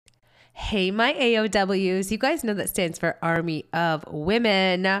Hey, my AOWs, you guys know that stands for Army of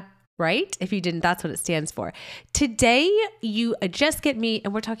Women, right? If you didn't, that's what it stands for. Today, you just get me,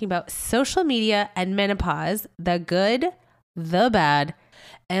 and we're talking about social media and menopause, the good, the bad,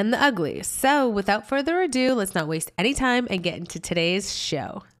 and the ugly. So without further ado, let's not waste any time and get into today's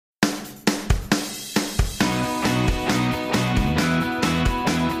show.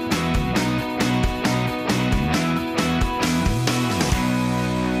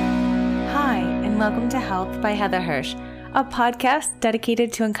 Welcome to Health by Heather Hirsch, a podcast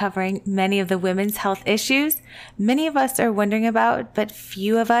dedicated to uncovering many of the women's health issues many of us are wondering about, but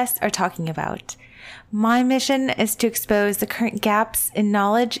few of us are talking about. My mission is to expose the current gaps in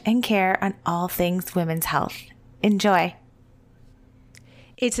knowledge and care on all things women's health. Enjoy.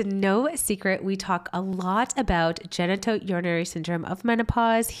 It's no secret we talk a lot about genitourinary syndrome of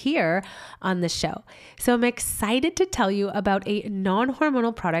menopause here on the show. So I'm excited to tell you about a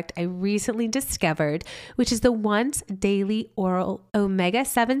non-hormonal product I recently discovered, which is the once daily oral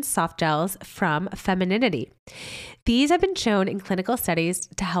omega-7 soft gels from Femininity. These have been shown in clinical studies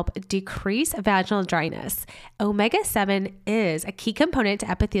to help decrease vaginal dryness. Omega-7 is a key component to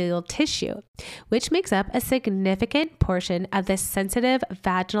epithelial tissue, which makes up a significant portion of the sensitive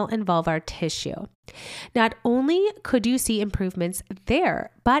vaginal and vulvar tissue. Not only could you see improvements there,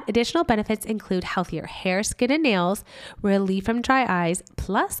 but additional benefits include healthier hair, skin, and nails, relief from dry eyes,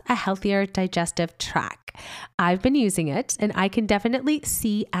 plus a healthier digestive tract. I've been using it, and I can definitely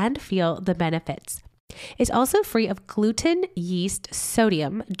see and feel the benefits. It's also free of gluten, yeast,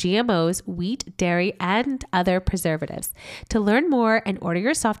 sodium, GMOs, wheat, dairy, and other preservatives. To learn more and order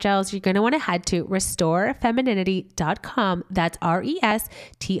your soft gels, you're going to want to head to restorefemininity.com. That's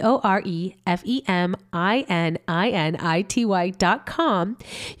RESTOREFEMININITY.com.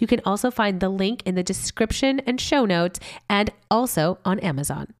 You can also find the link in the description and show notes, and also on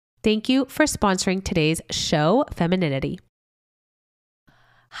Amazon. Thank you for sponsoring today's show, Femininity.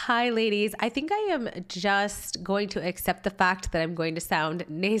 Hi, ladies. I think I am just going to accept the fact that I'm going to sound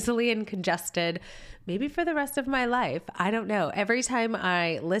nasally and congested, maybe for the rest of my life. I don't know. Every time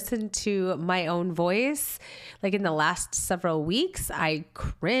I listen to my own voice, like in the last several weeks, I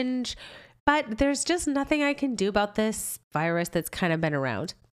cringe, but there's just nothing I can do about this virus that's kind of been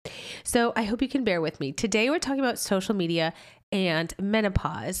around. So I hope you can bear with me. Today, we're talking about social media and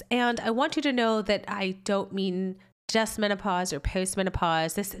menopause. And I want you to know that I don't mean just menopause or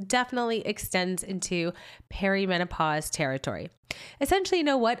postmenopause. This definitely extends into perimenopause territory. Essentially, you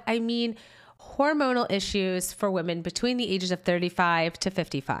know what? I mean hormonal issues for women between the ages of 35 to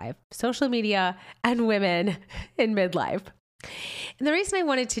 55, social media, and women in midlife. And the reason I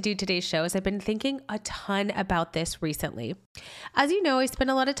wanted to do today's show is I've been thinking a ton about this recently. As you know, I spend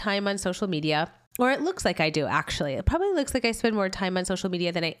a lot of time on social media, or it looks like I do actually. It probably looks like I spend more time on social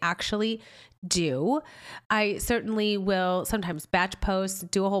media than I actually do. I certainly will sometimes batch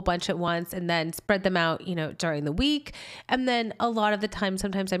post, do a whole bunch at once, and then spread them out, during the week. And then a lot of the time,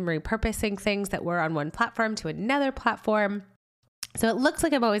 sometimes I'm repurposing things that were on one platform to another platform. So it looks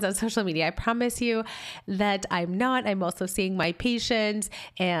like I'm always on social media. I promise you that I'm not. I'm also seeing my patients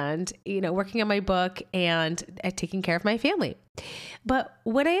and, working on my book and taking care of my family. But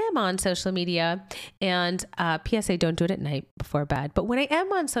when I am on social media, and PSA, don't do it at night before bed. But when I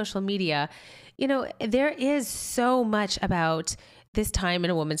am on social media, there is so much about this time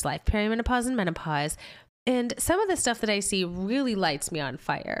in a woman's life, perimenopause and menopause. And some of the stuff that I see really lights me on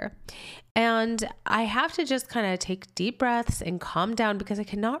fire. And I have to just kind of take deep breaths and calm down because I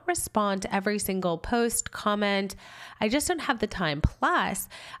cannot respond to every single post, comment. I just don't have the time. Plus,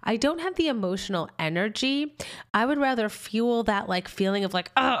 I don't have the emotional energy. I would rather fuel that feeling of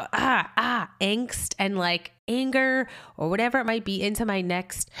angst and anger or whatever it might be into my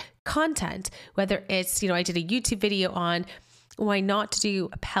next content. Whether it's, I did a YouTube video on why not to do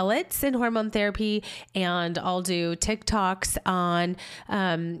pellets in hormone therapy, and I'll do TikToks on,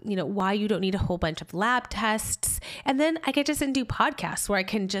 why you don't need a whole bunch of lab tests. And then I get to sit and do podcasts where I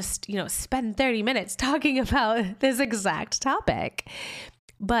can just, spend 30 minutes talking about this exact topic.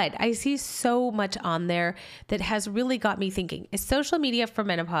 But I see so much on there that has really got me thinking, is social media for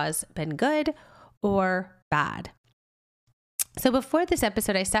menopause been good or bad? So before this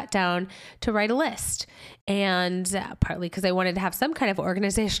episode, I sat down to write a list, and partly because I wanted to have some kind of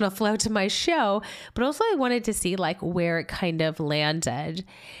organizational flow to my show, but also I wanted to see where it kind of landed.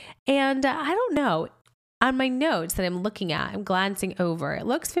 And I don't know, on my notes that I'm looking at, I'm glancing over, it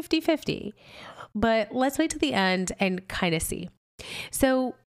looks 50-50, but let's wait till the end and kind of see.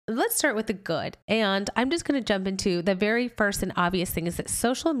 So let's start with the good. And I'm just going to jump into the very first and obvious thing is that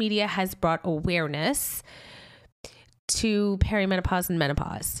social media has brought awareness to perimenopause and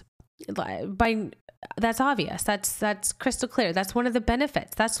menopause. that's obvious. That's crystal clear. That's one of the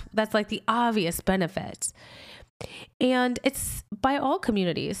benefits. That's like the obvious benefits. And it's by all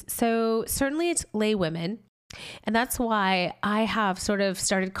communities. So certainly it's lay women. And that's why I have sort of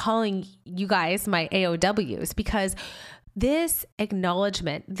started calling you guys my AOWs, because this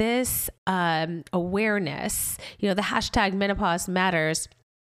acknowledgement, this awareness, the hashtag menopause matters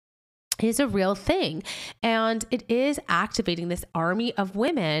is a real thing. And it is activating this army of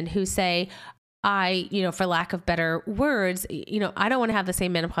women who say, for lack of better words, I don't want to have the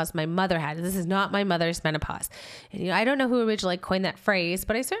same menopause my mother had. This is not my mother's menopause. And, I don't know who originally coined that phrase,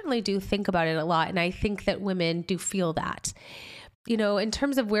 but I certainly do think about it a lot. And I think that women do feel that. In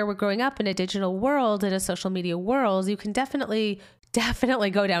terms of where we're growing up in a digital world, in a social media world, you can definitely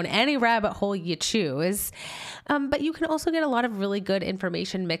go down any rabbit hole you choose. But you can also get a lot of really good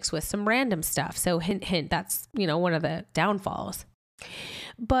information mixed with some random stuff. So hint, hint, that's, one of the downfalls.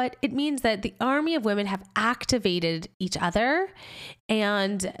 But it means that the army of women have activated each other.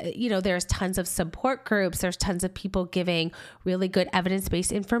 And, there's tons of support groups. There's tons of people giving really good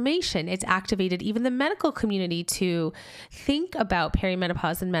evidence-based information. It's activated even the medical community to think about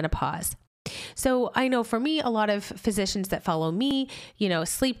perimenopause and menopause. So I know for me, a lot of physicians that follow me,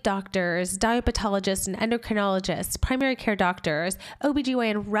 sleep doctors, diabetologists and endocrinologists, primary care doctors,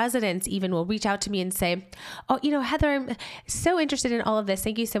 OBGYN residents even will reach out to me and say, oh, Heather, I'm so interested in all of this.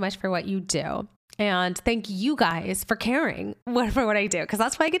 Thank you so much for what you do. And thank you guys for caring for what I do, because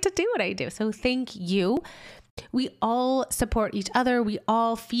that's why I get to do what I do. So thank you. We all support each other. We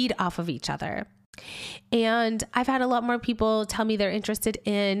all feed off of each other. And I've had a lot more people tell me they're interested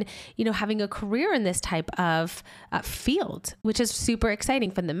in, having a career in this type of field, which is super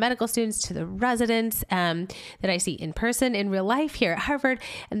exciting, from the medical students to the residents that I see in person, in real life here at Harvard,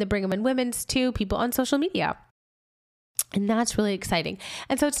 and the Brigham and Women's to people on social media. And that's really exciting.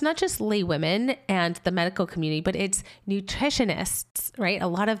 And so it's not just lay women and the medical community, but it's nutritionists, right? A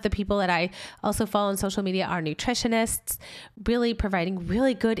lot of the people that I also follow on social media are nutritionists, really providing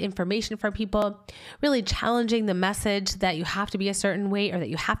really good information for people, really challenging the message that you have to be a certain weight or that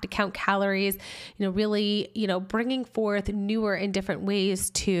you have to count calories, really, bringing forth newer and different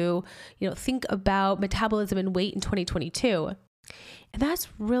ways to, think about metabolism and weight in 2022. And that's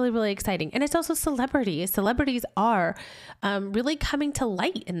really, really exciting. And it's also celebrities. Celebrities are really coming to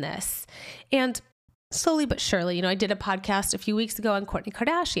light in this. And slowly but surely, I did a podcast a few weeks ago on Kourtney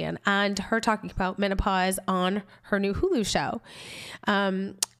Kardashian and her talking about menopause on her new Hulu show.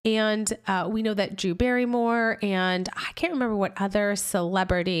 And we know that Drew Barrymore and I can't remember what other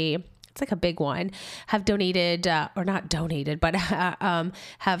celebrity, it's like a big one, have donated, or not donated, but have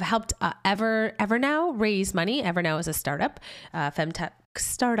helped Evernow raise money. Evernow is a startup, femtech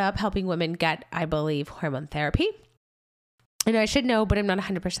startup, helping women get, I believe, hormone therapy. And I should know, but I'm not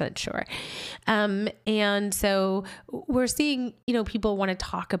 100% sure. And so we're seeing, people want to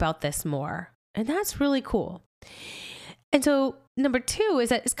talk about this more, and that's really cool. And so number 2 is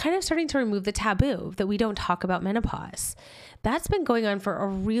that it's kind of starting to remove the taboo that we don't talk about menopause. That's been going on for a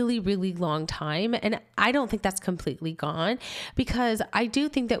really, really long time. And I don't think that's completely gone, because I do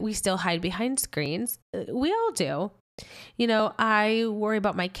think that we still hide behind screens. We all do. I worry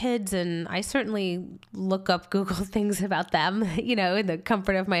about my kids, and I certainly look up Google things about them, in the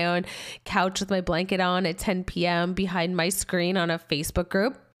comfort of my own couch with my blanket on at 10 p.m. behind my screen on a Facebook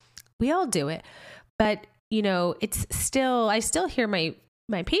group. We all do it. But, it's still, I still hear my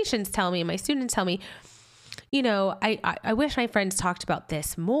patients tell me, my students tell me, I wish my friends talked about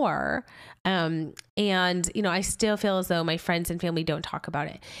this more. And, I still feel as though my friends and family don't talk about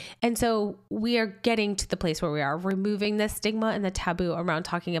it. And so we are getting to the place where we are removing the stigma and the taboo around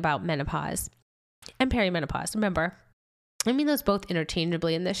talking about menopause and perimenopause. Remember, I mean those both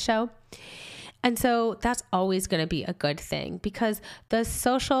interchangeably in this show. And so that's always going to be a good thing, because the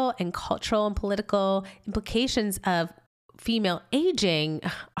social and cultural and political implications of female aging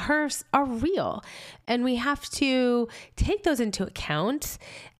are real. And we have to take those into account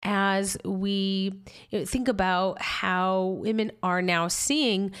as we think about how women are now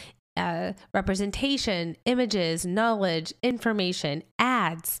seeing representation, images, knowledge, information,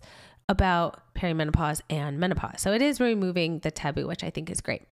 ads about perimenopause and menopause. So it is removing the taboo, which I think is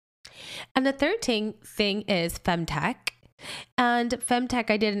great. And the third thing is femtech. And femtech,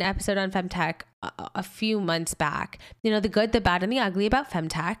 I did an episode on femtech a few months back, the good, the bad, and the ugly about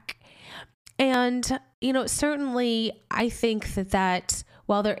femtech. And, certainly I think that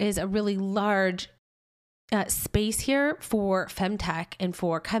while there is a really large space here for femtech and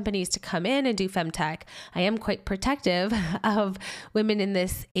for companies to come in and do femtech, I am quite protective of women in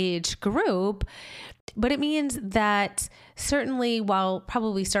this age group. But it means that certainly while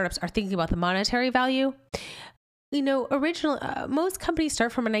probably startups are thinking about the monetary value, most companies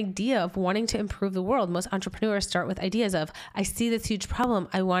start from an idea of wanting to improve the world. Most entrepreneurs start with ideas of, I see this huge problem,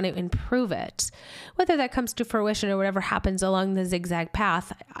 I want to improve it. Whether that comes to fruition or whatever happens along the zigzag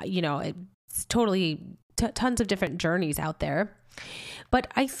path, it's totally tons of different journeys out there. But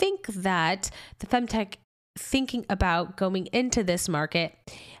I think that the femtech thinking about going into this market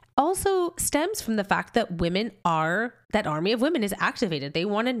also stems from the fact that that army of women is activated. They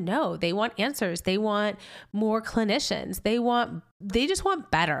want to know, they want answers, they want more clinicians, they just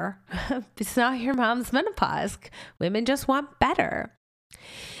want better. It's not your mom's menopause. Women just want better.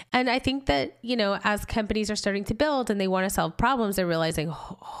 And I think that, as companies are starting to build and they want to solve problems, they're realizing,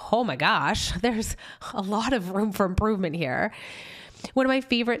 oh my gosh, there's a lot of room for improvement here. One of my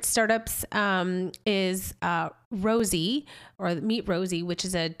favorite startups is Rosie, or Meet Rosie, which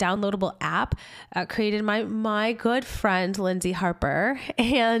is a downloadable app created by my good friend, Lindsay Harper.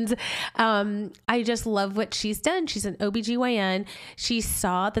 And I just love what she's done. She's an OBGYN. She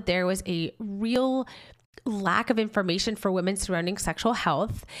saw that there was a real lack of information for women surrounding sexual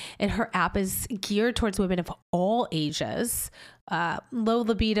health, and her app is geared towards women of all ages. Low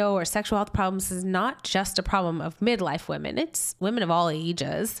libido or sexual health problems is not just a problem of midlife women, it's women of all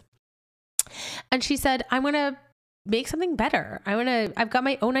ages. And she said, I'm going to make something better. I've got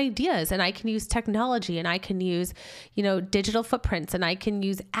my own ideas, and I can use technology, and I can use, digital footprints, and I can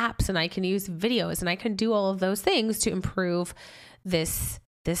use apps, and I can use videos, and I can do all of those things to improve this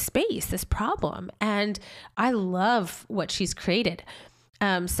space, this problem. And I love what she's created.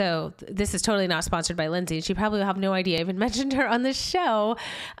 So this is totally not sponsored by Lindsay. She probably will have no idea I even mentioned her on the show.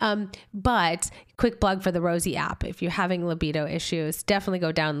 But quick plug for the Rosie app. If you're having libido issues, definitely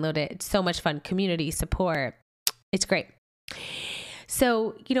go download it. It's so much fun. Community support. It's great.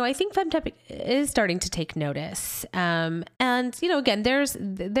 So, I think femtech is starting to take notice. And, again,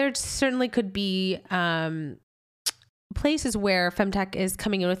 there certainly could be, places where femtech is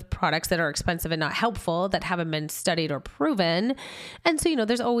coming in with products that are expensive and not helpful, that haven't been studied or proven. And so,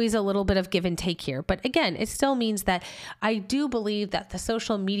 there's always a little bit of give and take here. But again, it still means that I do believe that the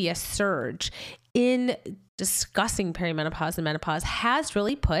social media surge in discussing perimenopause and menopause has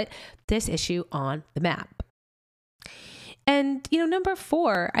really put this issue on the map. And, number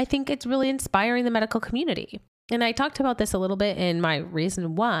 4, I think it's really inspiring the medical community. And I talked about this a little bit in my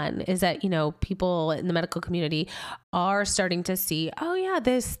reason 1 is that, people in the medical community are starting to see, oh yeah,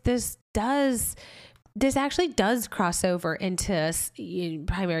 this actually does cross over into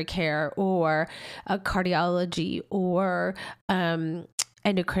primary care or cardiology or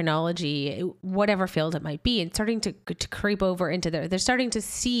endocrinology, whatever field it might be, and starting to creep over into there. They're starting to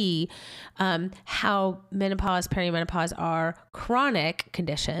see how menopause, perimenopause are chronic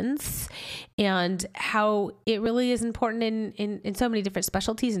conditions, and how it really is important in so many different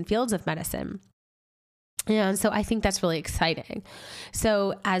specialties and fields of medicine. And so I think that's really exciting.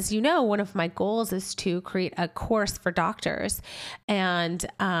 So as you know, one of my goals is to create a course for doctors, and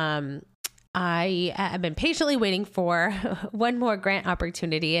I have been patiently waiting for one more grant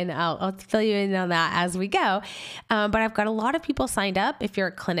opportunity, and I'll fill you in on that as we go. But I've got a lot of people signed up. If you're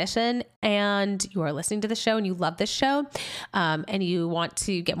a clinician and you are listening to the show and you love this show, and you want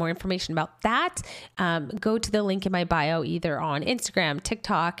to get more information about that, go to the link in my bio, either on Instagram,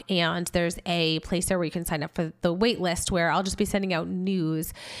 TikTok, and there's a place there where you can sign up for the wait list, where I'll just be sending out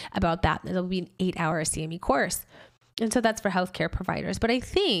news about that. It'll be an 8-hour CME course. And so that's for healthcare providers. But I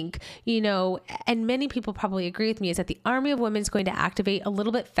think, and many people probably agree with me, is that the army of women is going to activate a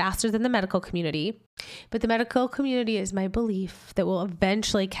little bit faster than the medical community. But the medical community is my belief that will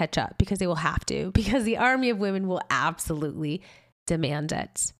eventually catch up, because they will have to, because the army of women will absolutely demand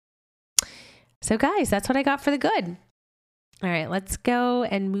it. So guys, that's what I got for the good. All right, let's go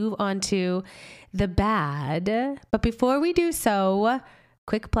and move on to the bad. But before we do so,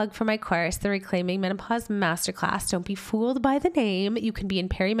 quick plug for my course, the Reclaiming Menopause Masterclass. Don't be fooled by the name. You can be in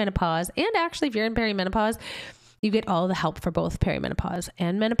perimenopause, and actually if you're in perimenopause, you get all the help for both perimenopause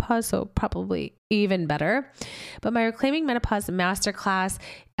and menopause, so probably even better. But my Reclaiming Menopause Masterclass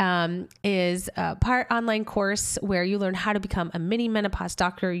is a part online course where you learn how to become a mini menopause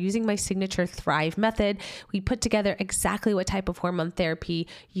doctor using my signature Thrive method. We put together exactly what type of hormone therapy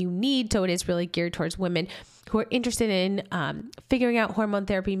you need. So it is really geared towards women who are interested in figuring out hormone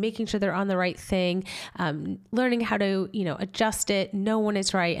therapy, making sure they're on the right thing, learning how to, adjust it, know when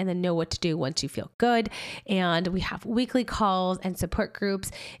it's right, and then know what to do once you feel good. And we have weekly calls and support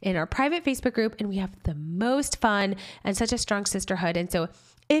groups in our private Facebook group and we have the most fun and such a strong sisterhood. And so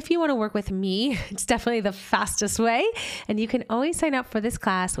if you want to work with me, it's definitely the fastest way. And you can always sign up for this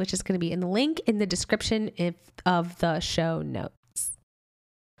class, which is going to be in the link in the description of the show notes.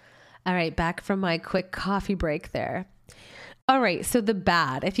 All right, back from my quick coffee break there. All right, so the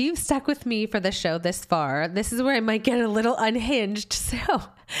bad. If you've stuck with me for the show this far, this is where I might get a little unhinged. So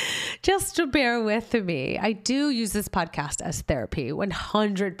just to bear with me. I do use this podcast as therapy,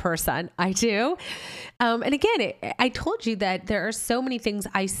 100%. I do. And again, I told you that there are so many things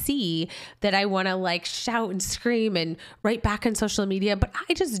I see that I want to like shout and scream and write back on social media, but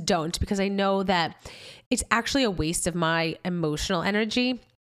I just don't, because I know that it's actually a waste of my emotional energy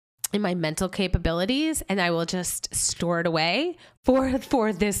in my mental capabilities, and I will just store it away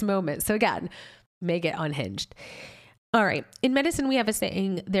for this moment. So again, may get unhinged. All right. In medicine, we have a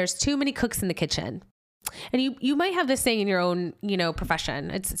saying, there's too many cooks in the kitchen. And you might have this saying in your own, profession.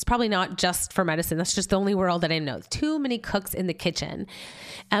 It's probably not just for medicine. That's just the only world that I know. Too many cooks in the kitchen.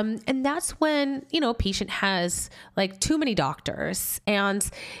 And that's when, a patient has like too many doctors, and,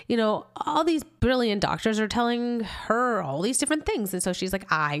 all these brilliant doctors are telling her all these different things. And so she's like,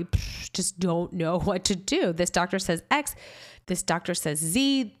 I just don't know what to do. This doctor says X, this doctor says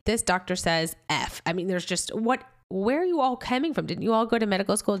Z, this doctor says F. I mean, there's just where are you all coming from? Didn't you all go to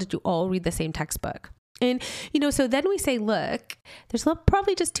medical school? Did you all read the same textbook? And, so then we say, look, there's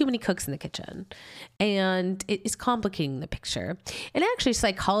probably just too many cooks in the kitchen, and it is complicating the picture. And actually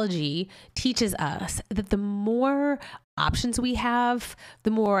psychology teaches us that the more options we have, the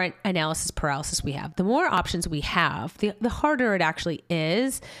more analysis paralysis we have. The more options we have, the harder it actually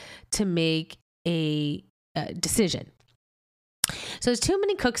is to make a decision. So there's too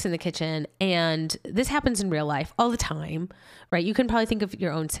many cooks in the kitchen, and this happens in real life all the time, right? You can probably think of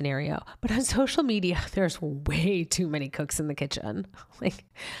your own scenario, but on social media, there's way too many cooks in the kitchen. Like,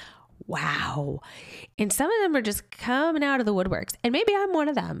 wow. And some of them are just coming out of the woodworks, and maybe I'm one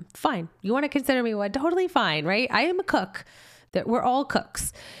of them. Fine. You want to consider me one? Totally fine, right? I am a cook. We're all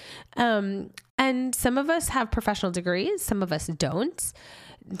cooks. And some of us have professional degrees. Some of us don't.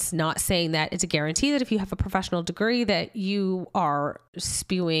 It's not saying that it's a guarantee that if you have a professional degree that you are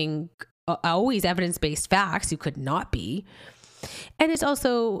spewing always evidence-based facts. You could not be. And it's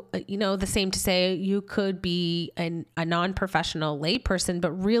also, the same to say you could be a non-professional layperson,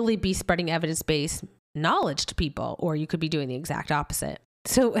 but really be spreading evidence-based knowledge to people, or you could be doing the exact opposite.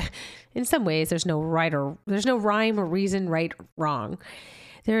 So in some ways, there's no rhyme or reason, right or wrong.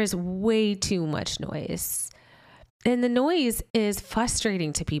 There is way too much noise. And the noise is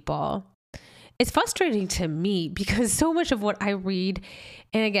frustrating to people. It's frustrating to me because so much of what I read,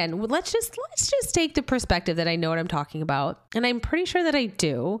 and again, let's just take the perspective that I know what I'm talking about. And I'm pretty sure that I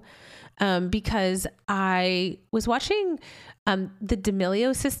do, because I was watching the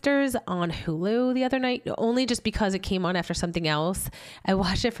D'Amelio sisters on Hulu the other night, only just because it came on after something else. I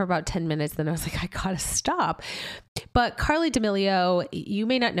watched it for about 10 minutes, then I was like, I gotta stop. But Carly D'Amelio, you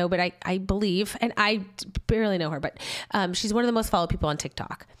may not know, but I believe, and I barely know her, but she's one of the most followed people on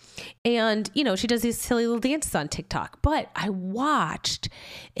TikTok. And, she does these silly little dances on TikTok. But I watched,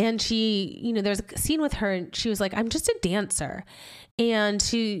 and she, there's a scene with her, and she was like, I'm just a dancer. And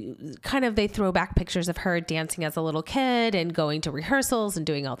they throw back pictures of her dancing as a little kid and going to rehearsals and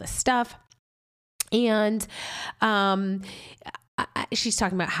doing all this stuff. And she's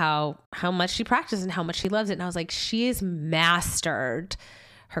talking about how much she practices and how much she loves it. And I was like, she has mastered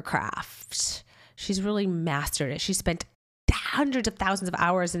her craft. She's really mastered it. She spent hundreds of thousands of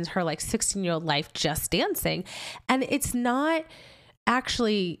hours in her 16-year-old life just dancing. And it's not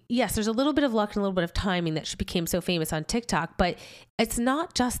actually, yes, there's a little bit of luck and a little bit of timing that she became so famous on TikTok, but it's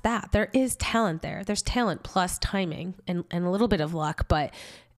not just that. There is talent there. There's talent plus timing and a little bit of luck, but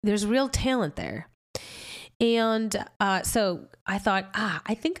there's real talent there. And so I thought,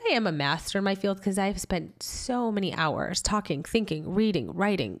 I think I am a master in my field because I've spent so many hours talking, thinking, reading,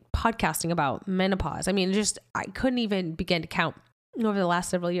 writing, podcasting about menopause. I mean, I couldn't even begin to count over the last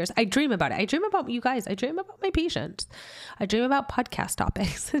several years. I dream about it. I dream about you guys. I dream about my patients. I dream about podcast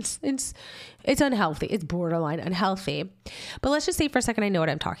topics. It's unhealthy. It's borderline unhealthy. But let's just say for a second, I know what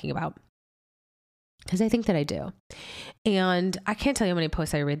I'm talking about, because I think that I do. And I can't tell you how many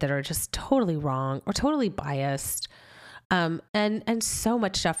posts I read that are just totally wrong or totally biased. And so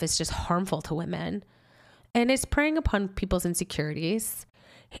much stuff is just harmful to women, and it's preying upon people's insecurities,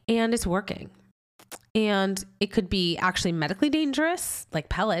 and it's working. And it could be actually medically dangerous, like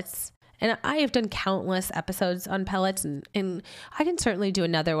pellets. And I have done countless episodes on pellets, and I can certainly do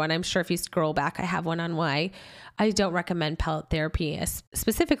another one. I'm sure if you scroll back, I have one on why I don't recommend pellet therapy,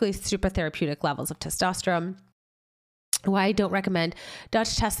 specifically super therapeutic levels of testosterone. why I don't recommend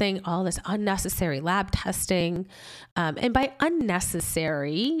Dutch testing, all this unnecessary lab testing. And by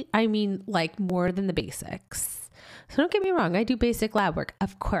unnecessary, I mean like more than the basics. So don't get me wrong. I do basic lab work,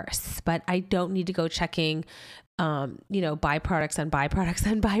 of course, but I don't need to go checking, byproducts and byproducts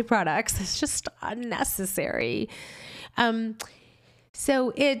and byproducts. It's just unnecessary.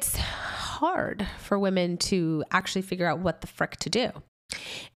 So it's hard for women to actually figure out what the frick to do.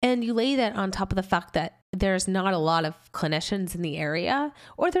 And you lay that on top of the fact that there's not a lot of clinicians in the area,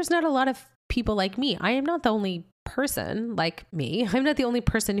 or there's not a lot of people like me. I am not the only person like me. I'm not the only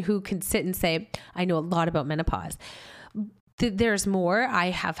person who can sit and say, I know a lot about menopause. There's more.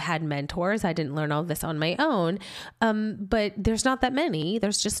 I have had mentors. I didn't learn all this on my own. But there's not that many.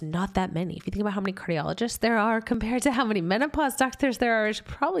 There's just not that many. If you think about how many cardiologists there are compared to how many menopause doctors there are, it should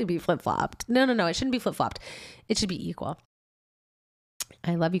probably be flip-flopped. No. It shouldn't be flip-flopped. It should be equal.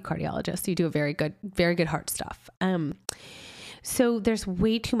 I love you, cardiologists. You do a very good heart stuff. So there's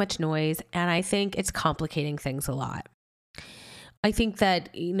way too much noise, and I think it's complicating things a lot. I think that,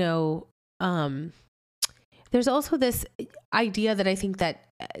 there's also this idea that I think that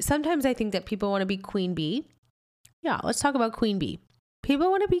sometimes I think that people want to be queen bee. Yeah, let's talk about queen bee. People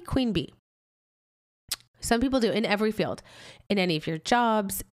want to be queen bee. Some people do in every field, in any of your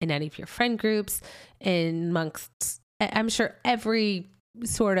jobs, in any of your friend groups, amongst, I'm sure every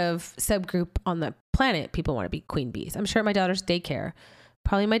sort of subgroup on the planet, people want to be queen bees. I'm sure at my daughter's daycare,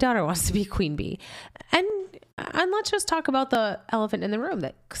 probably my daughter wants to be queen bee. And let's just talk about the elephant in the room,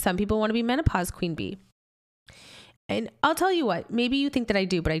 that some people want to be menopause queen bee. And I'll tell you what, maybe you think that I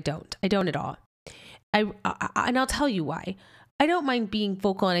do, but I don't. I don't at all. And I'll tell you why. I don't mind being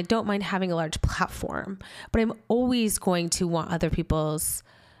vocal, and I don't mind having a large platform, but I'm always going to want other people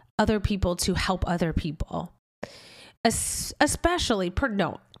to help other people.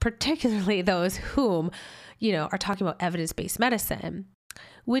 Particularly those whom, are talking about evidence-based medicine,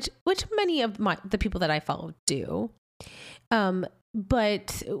 which many of the people that I follow do.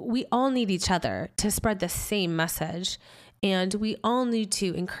 But we all need each other to spread the same message, and we all need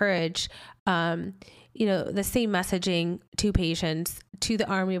to encourage, the same messaging to patients, to the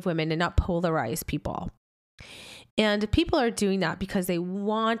army of women, and not polarize people. And people are doing that because they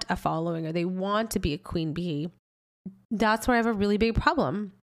want a following, or they want to be a queen bee. That's where I have a really big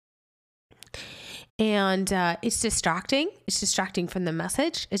problem. And it's distracting. It's distracting from the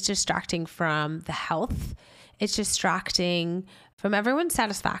message. It's distracting from the health. It's distracting from everyone's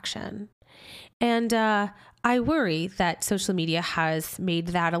satisfaction. And I worry that social media has made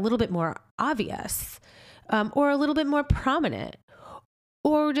that a little bit more obvious, or a little bit more prominent,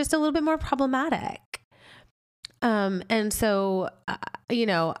 or just a little bit more problematic. And so,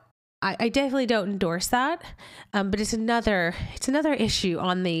 I definitely don't endorse that, but it's another issue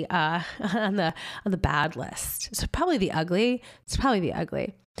on the bad list. It's probably the ugly.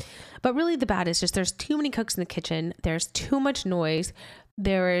 But really the bad is just there's too many cooks in the kitchen. There's too much noise.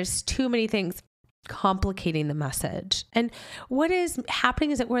 There is too many things complicating the message. And what is happening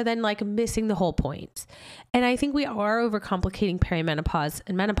is that we're then like missing the whole point. And I think we are overcomplicating perimenopause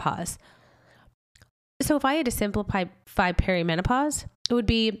and menopause. So if I had to simplify perimenopause, it would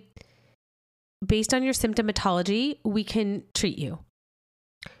be, based on your symptomatology, we can treat you.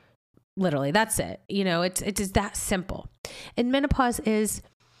 Literally, that's it. It's that simple. And menopause is,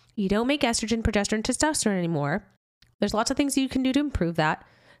 you don't make estrogen, progesterone, testosterone anymore. There's lots of things you can do to improve that.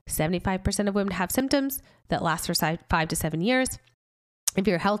 75% of women have symptoms that last for 5 to 7 years. If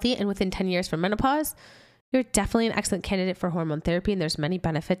you're healthy and within 10 years from menopause, you're definitely an excellent candidate for hormone therapy, and there's many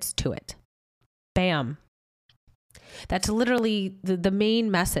benefits to it. Bam. That's literally the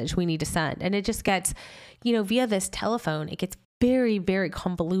main message we need to send. And it just gets, via this telephone, it gets very, very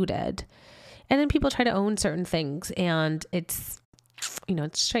convoluted. And then people try to own certain things, and it's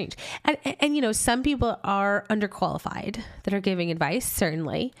strange. And some people are underqualified that are giving advice,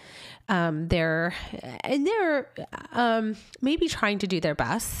 certainly. They're maybe trying to do their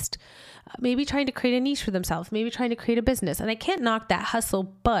best, maybe trying to create a niche for themselves, maybe trying to create a business. And I can't knock that hustle,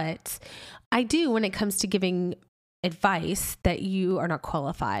 but I do when it comes to giving advice that you are not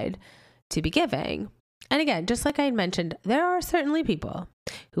qualified to be giving. And again, just like I had mentioned, there are certainly people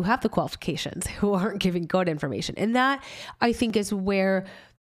who have the qualifications who aren't giving good information. And that, I think, is where,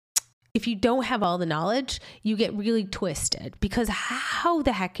 if you don't have all the knowledge, you get really twisted, because how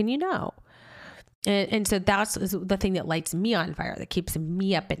the heck can you know? And so that's the thing that lights me on fire, that keeps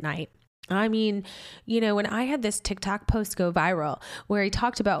me up at night. I mean, when I had this TikTok post go viral where I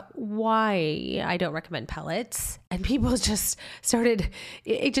talked about why I don't recommend pellets, and people just started,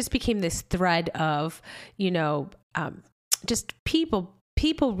 it just became this thread of, just people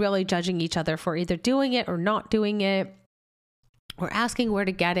really judging each other for either doing it or not doing it. or asking where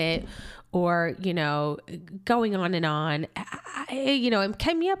to get it, or, going on and on, it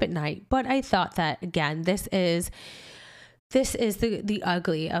kept me up at night. But I thought that, again, this is the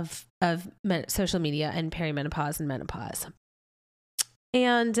ugly of social media and perimenopause and menopause.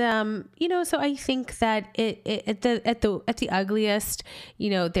 And, so I think that at the ugliest,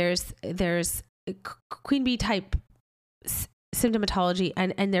 there's queen bee type symptomatology,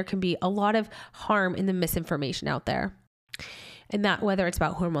 and there can be a lot of harm in the misinformation out there. And that, whether it's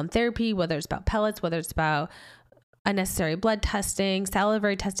about hormone therapy, whether it's about pellets, whether it's about unnecessary blood testing,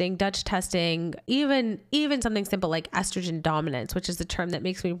 salivary testing, Dutch testing, even something simple like estrogen dominance, which is a term that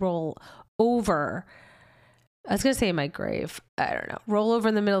makes me roll over. I was going to say in my grave. I don't know. Roll over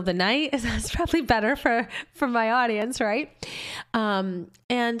in the middle of the night. That's probably better for my audience, right?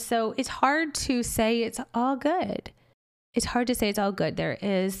 And so it's hard to say it's all good. It's hard to say it's all good. There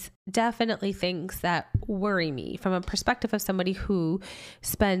is definitely things that worry me from a perspective of somebody who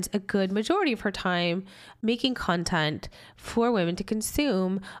spends a good majority of her time making content for women to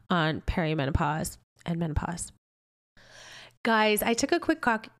consume on perimenopause and menopause. Guys, I took a quick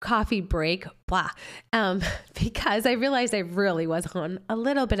coffee break, because I realized I really was on a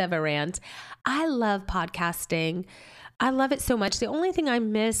little bit of a rant. I love podcasting. I love it so much. The only thing I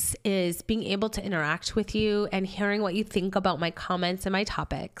miss is being able to interact with you and hearing what you think about my comments and my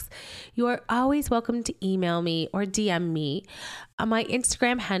topics. You are always welcome to email me or DM me. My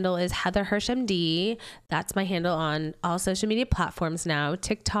Instagram handle is Heather Hirsch MD. That's my handle on all social media platforms now,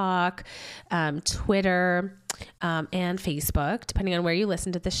 TikTok, Twitter, and Facebook, depending on where you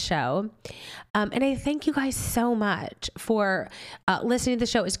listen to the show. And I thank you guys so much for listening to the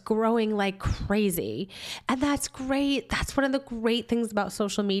show. It's growing like crazy. And that's great. That's one of the great things about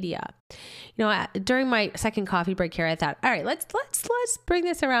social media. During my second coffee break here, I thought, all right, let's bring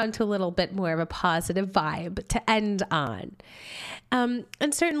this around to a little bit more of a positive vibe to end on. And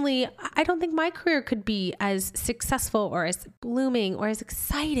certainly, I don't think my career could be as successful or as blooming or as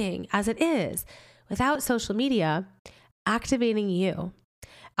exciting as it is without social media activating you,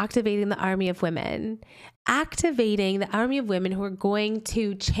 activating the army of women, activating the army of women who are going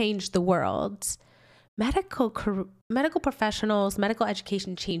to change the world. Medical professionals, medical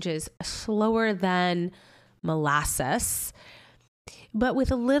education changes slower than molasses, but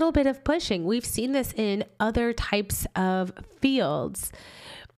with a little bit of pushing. We've seen this in other types of fields.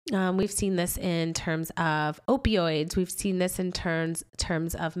 We've seen this in terms of opioids. We've seen this in terms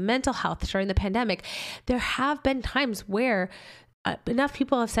of mental health during the pandemic. There have been times where enough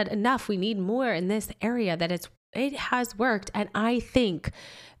people have said, enough, we need more in this area, that it has worked. And I think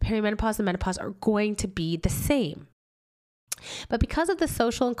perimenopause and menopause are going to be the same. But because of the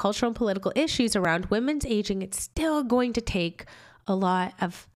social and cultural and political issues around women's aging, it's still going to take a lot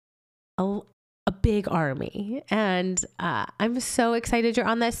of a big army. And I'm so excited you're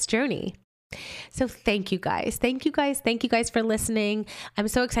on this journey. So thank you guys. Thank you guys for listening. I'm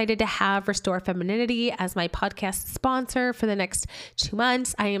so excited to have Restore Femininity as my podcast sponsor for the next 2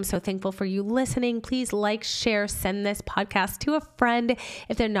 months. I am so thankful for you listening. Please like, share, send this podcast to a friend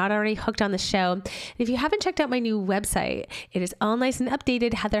if they're not already hooked on the show. And if you haven't checked out my new website, it is all nice and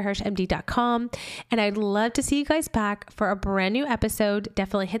updated, heatherhirschmd.com. And I'd love to see you guys back for a brand new episode.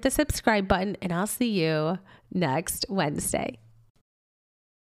 Definitely hit the subscribe button, and I'll see you next Wednesday.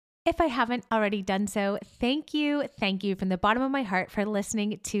 If I haven't already done so, thank you from the bottom of my heart for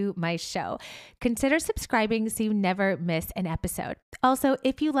listening to my show. Consider subscribing so you never miss an episode. Also,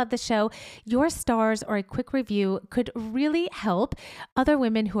 if you love the show, your stars or a quick review could really help other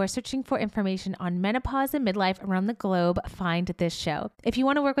women who are searching for information on menopause and midlife around the globe find this show. If you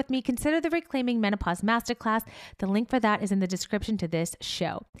want to work with me, consider the Reclaiming Menopause Masterclass. The link for that is in the description to this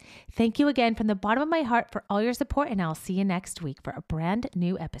show. Thank you again from the bottom of my heart for all your support, and I'll see you next week for a brand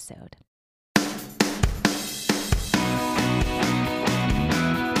new episode.